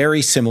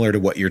very similar to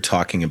what you're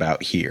talking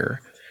about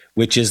here,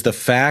 which is the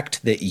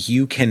fact that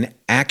you can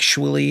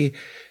actually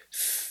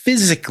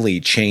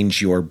physically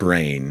change your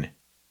brain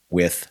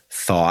with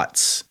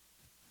thoughts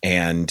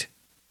and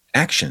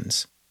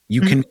actions.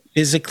 You can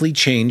physically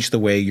change the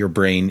way your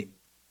brain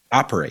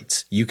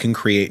operates. You can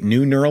create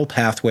new neural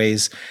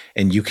pathways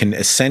and you can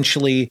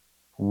essentially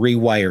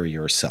rewire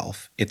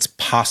yourself. It's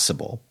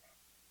possible.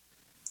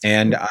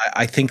 And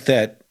I think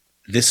that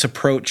this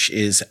approach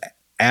is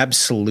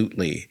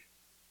absolutely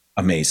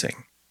amazing.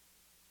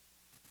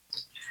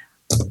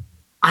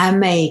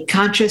 I'm a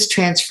conscious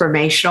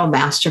transformational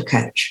master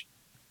coach.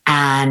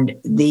 And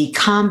the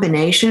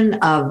combination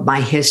of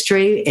my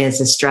history as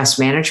a stress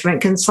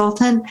management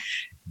consultant,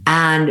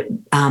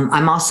 and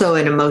I'm also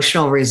an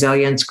emotional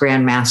resilience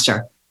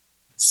grandmaster.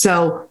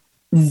 So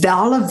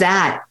all of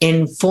that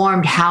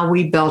informed how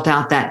we built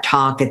out that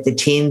talk at the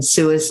Teen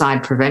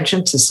Suicide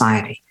Prevention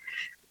Society.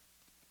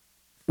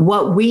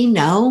 What we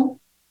know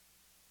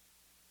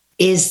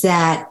is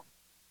that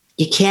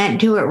you can't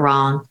do it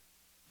wrong.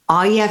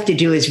 All you have to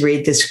do is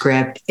read the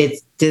script.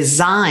 It's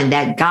designed,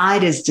 that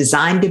guide is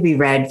designed to be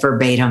read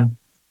verbatim.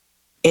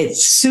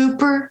 It's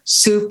super,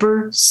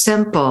 super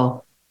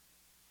simple.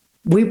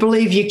 We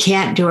believe you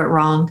can't do it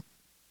wrong.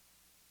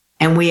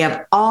 And we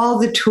have all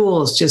the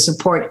tools to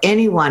support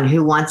anyone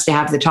who wants to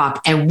have the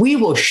talk. And we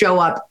will show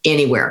up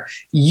anywhere.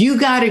 You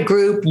got a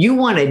group, you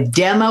want a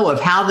demo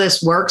of how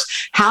this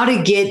works, how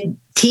to get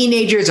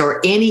teenagers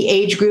or any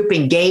age group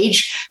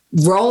engaged,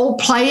 role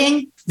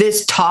playing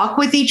this talk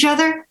with each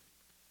other.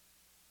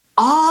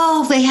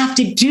 All they have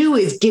to do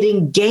is get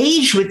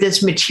engaged with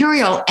this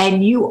material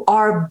and you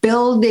are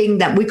building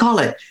that. We call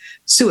it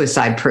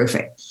suicide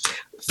proofing.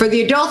 For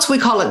the adults, we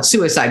call it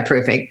suicide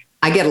proofing.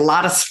 I get a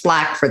lot of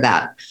flack for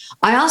that.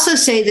 I also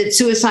say that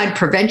suicide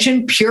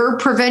prevention, pure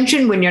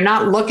prevention, when you're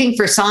not looking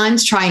for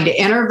signs, trying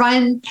to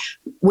intervene,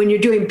 when you're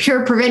doing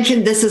pure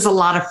prevention, this is a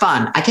lot of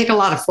fun. I take a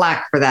lot of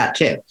flack for that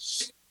too.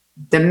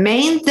 The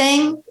main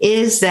thing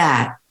is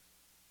that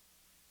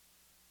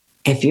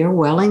if you're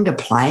willing to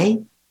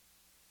play,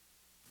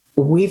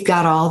 we've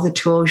got all the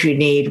tools you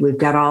need. We've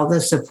got all the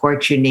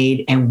support you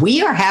need. And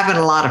we are having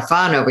a lot of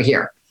fun over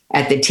here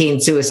at the Teen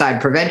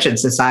Suicide Prevention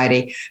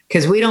Society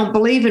because we don't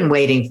believe in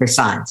waiting for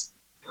signs.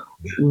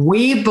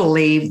 We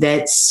believe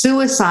that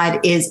suicide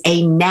is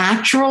a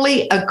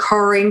naturally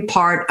occurring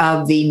part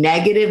of the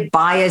negative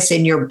bias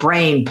in your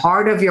brain,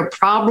 part of your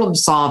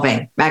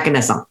problem-solving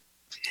mechanism.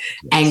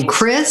 And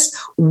Chris,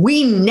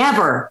 we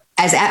never,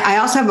 I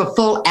also have a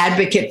full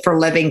Advocate for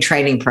Living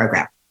training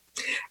program.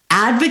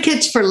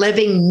 Advocates for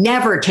Living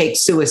never take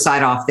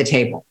suicide off the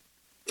table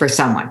for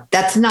someone.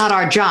 That's not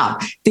our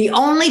job. The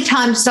only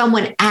time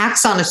someone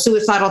acts on a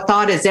suicidal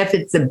thought is if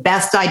it's the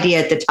best idea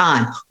at the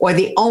time or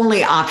the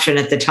only option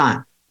at the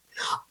time.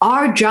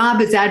 Our job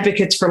as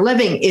Advocates for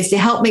Living is to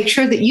help make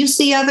sure that you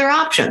see other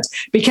options.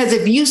 Because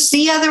if you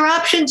see other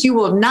options, you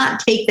will not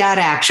take that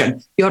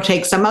action. You'll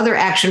take some other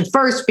action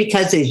first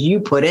because, as you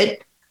put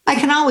it, I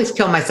can always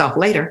kill myself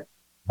later.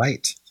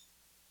 Right.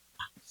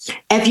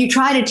 If you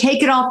try to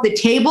take it off the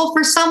table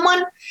for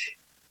someone,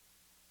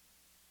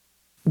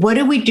 what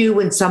do we do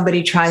when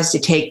somebody tries to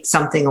take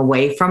something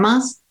away from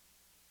us?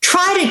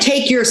 Try to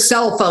take your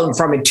cell phone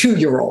from a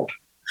 2-year-old.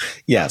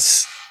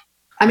 Yes.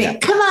 I mean,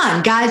 come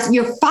on, guys.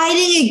 You're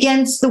fighting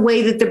against the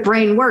way that the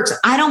brain works.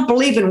 I don't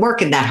believe in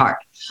working that hard.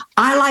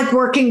 I like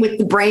working with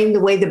the brain the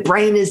way the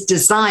brain is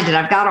designed. And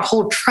I've got a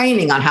whole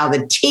training on how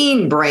the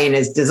teen brain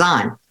is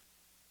designed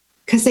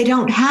because they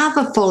don't have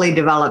a fully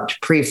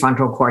developed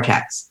prefrontal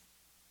cortex.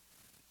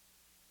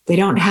 They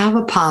don't have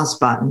a pause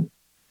button.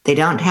 They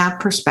don't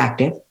have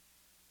perspective.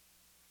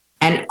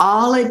 And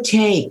all it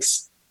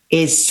takes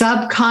is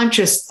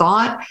subconscious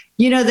thought.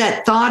 You know,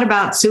 that thought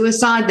about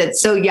suicide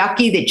that's so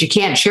yucky that you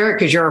can't share it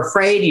because you're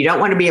afraid. You don't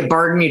want to be a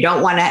burden. You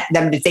don't want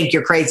them to think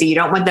you're crazy. You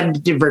don't want them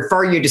to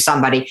refer you to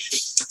somebody.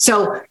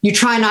 So you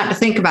try not to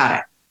think about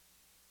it.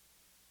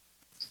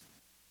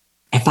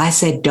 If I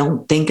said,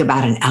 don't think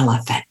about an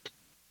elephant,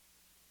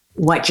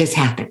 what just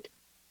happened?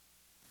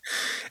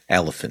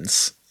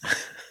 Elephants.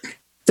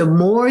 The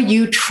more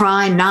you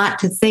try not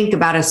to think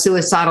about a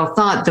suicidal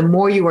thought, the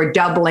more you are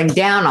doubling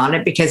down on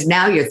it because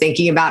now you're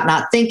thinking about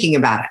not thinking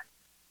about it.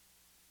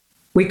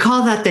 We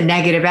call that the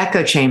negative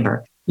echo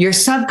chamber. Your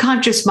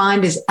subconscious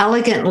mind is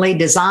elegantly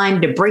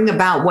designed to bring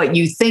about what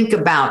you think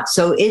about.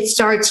 So it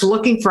starts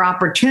looking for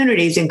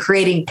opportunities and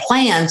creating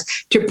plans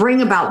to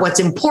bring about what's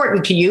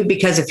important to you,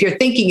 because if you're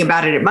thinking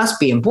about it, it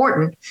must be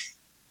important.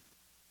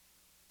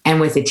 And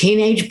with a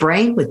teenage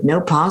brain with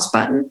no pause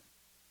button,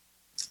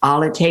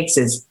 all it takes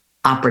is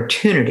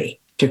opportunity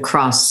to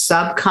cross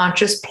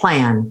subconscious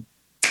plan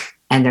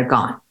and they're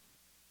gone.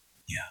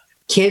 Yeah.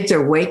 Kids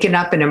are waking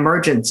up in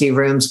emergency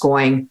rooms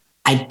going,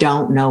 I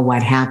don't know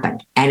what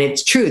happened. And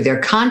it's true.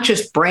 Their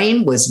conscious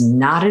brain was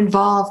not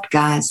involved,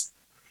 guys.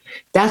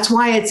 That's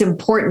why it's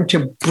important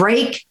to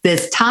break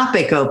this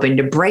topic open,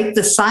 to break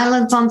the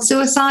silence on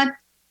suicide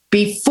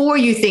before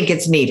you think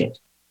it's needed.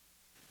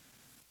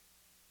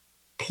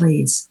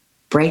 Please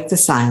break the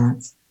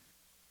silence.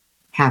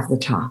 Have the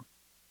talk.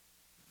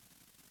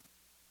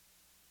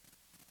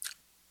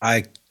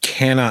 I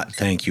cannot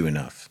thank you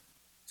enough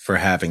for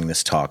having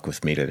this talk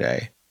with me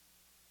today.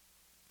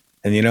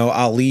 And, you know,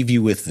 I'll leave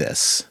you with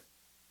this.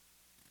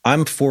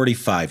 I'm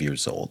 45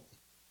 years old.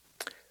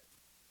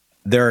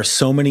 There are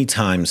so many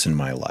times in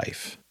my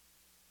life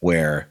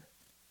where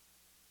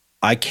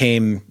I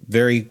came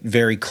very,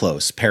 very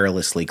close,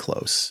 perilously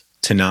close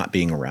to not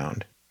being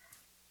around.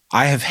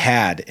 I have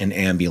had an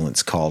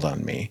ambulance called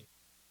on me,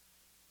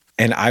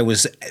 and I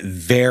was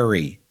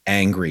very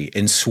angry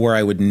and swore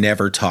I would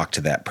never talk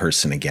to that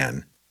person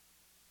again.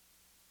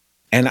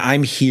 And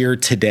I'm here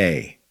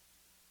today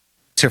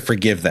to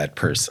forgive that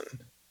person.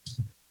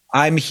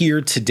 I'm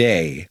here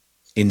today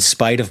in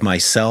spite of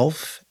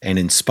myself and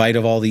in spite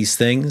of all these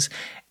things.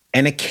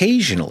 And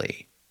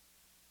occasionally,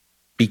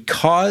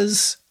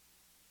 because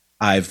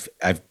I've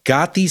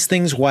got these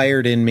things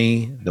wired in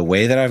me, the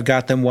way that I've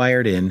got them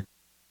wired in,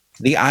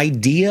 the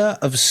idea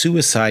of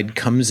suicide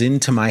comes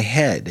into my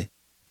head,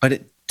 but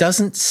it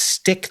doesn't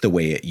stick the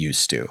way it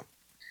used to.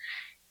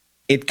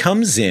 It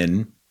comes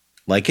in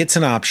like it's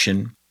an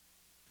option,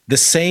 the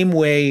same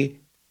way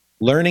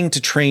learning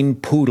to train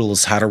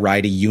poodles how to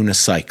ride a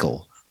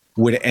unicycle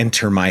would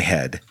enter my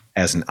head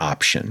as an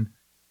option.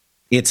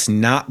 It's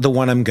not the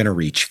one I'm going to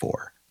reach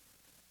for.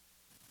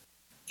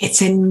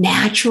 It's a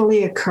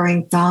naturally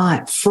occurring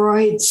thought.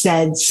 Freud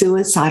said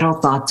suicidal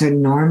thoughts are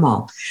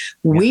normal.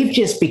 We've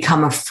just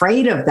become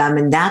afraid of them,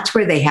 and that's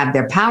where they have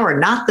their power,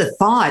 not the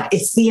thought.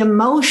 It's the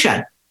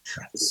emotion.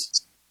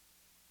 Yes.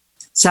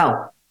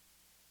 So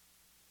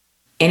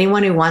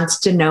anyone who wants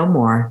to know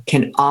more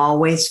can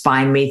always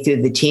find me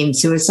through the Teen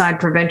Suicide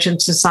Prevention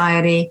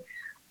Society.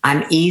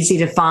 I'm easy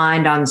to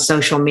find on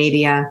social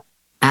media,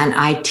 and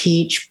I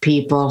teach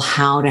people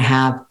how to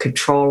have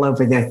control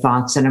over their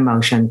thoughts and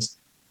emotions.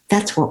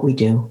 That's what we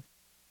do.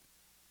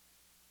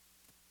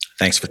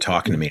 Thanks for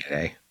talking to me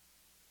today.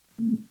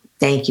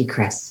 Thank you,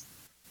 Chris.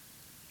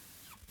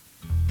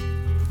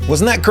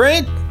 Wasn't that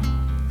great?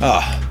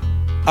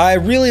 I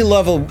really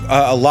love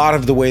a lot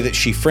of the way that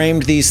she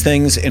framed these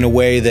things in a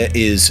way that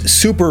is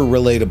super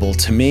relatable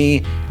to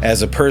me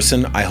as a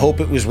person. I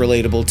hope it was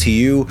relatable to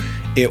you.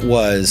 It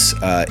was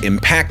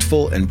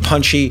impactful and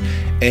punchy,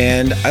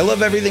 and I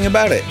love everything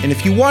about it. And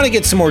if you want to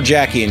get some more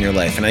Jackie in your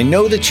life, and I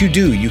know that you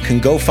do, you can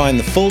go find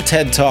the full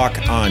TED Talk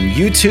on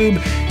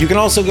YouTube. You can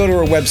also go to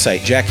her website,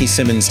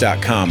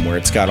 JackieSimmons.com, where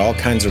it's got all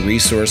kinds of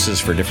resources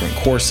for different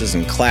courses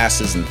and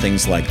classes and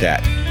things like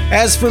that.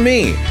 As for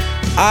me,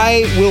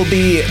 I will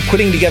be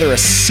putting together a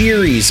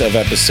series of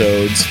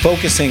episodes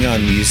focusing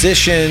on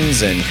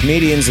musicians and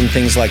comedians and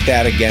things like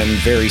that again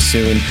very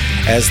soon,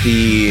 as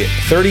the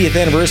 30th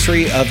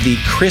anniversary of the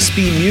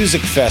Crispy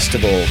Music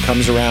Festival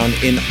comes around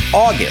in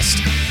August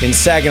in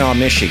Saginaw,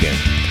 Michigan.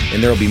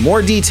 And there will be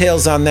more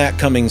details on that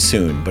coming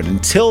soon. But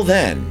until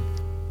then,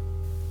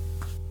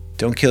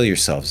 don't kill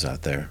yourselves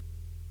out there.